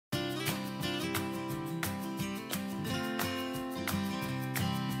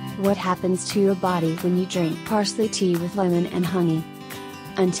What happens to your body when you drink parsley tea with lemon and honey?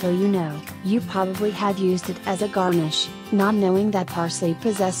 Until you know, you probably have used it as a garnish, not knowing that parsley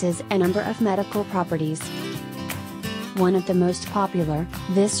possesses a number of medical properties. One of the most popular,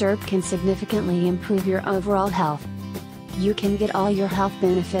 this herb can significantly improve your overall health. You can get all your health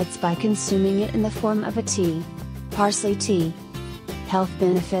benefits by consuming it in the form of a tea. Parsley tea. Health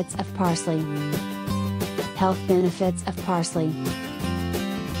benefits of parsley. Health benefits of parsley.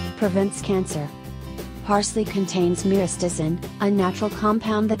 Prevents cancer. Parsley contains myristicin, a natural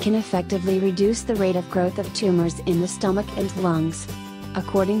compound that can effectively reduce the rate of growth of tumors in the stomach and lungs.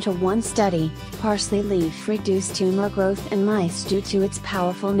 According to one study, parsley leaf reduced tumor growth in mice due to its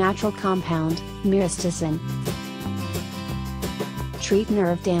powerful natural compound, myristicin. Treat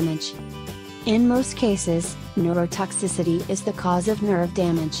nerve damage. In most cases, neurotoxicity is the cause of nerve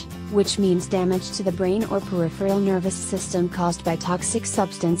damage, which means damage to the brain or peripheral nervous system caused by toxic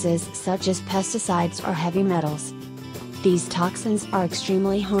substances such as pesticides or heavy metals. These toxins are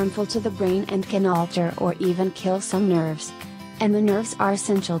extremely harmful to the brain and can alter or even kill some nerves. And the nerves are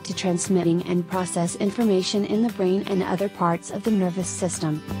essential to transmitting and process information in the brain and other parts of the nervous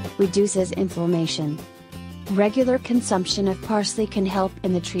system. Reduces inflammation. Regular consumption of parsley can help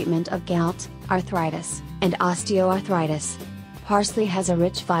in the treatment of gout, arthritis, and osteoarthritis. Parsley has a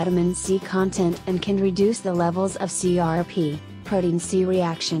rich vitamin C content and can reduce the levels of CRP, protein C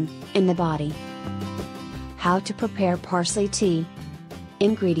reaction, in the body. How to prepare parsley tea.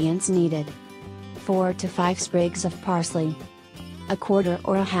 Ingredients needed: 4 to 5 sprigs of parsley, a quarter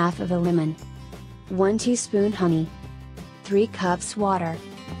or a half of a lemon, 1 teaspoon honey, 3 cups water.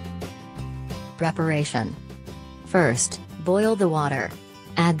 Preparation. First, boil the water.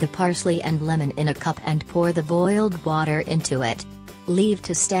 Add the parsley and lemon in a cup and pour the boiled water into it. Leave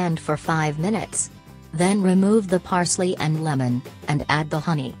to stand for 5 minutes. Then remove the parsley and lemon, and add the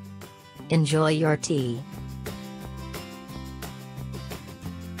honey. Enjoy your tea.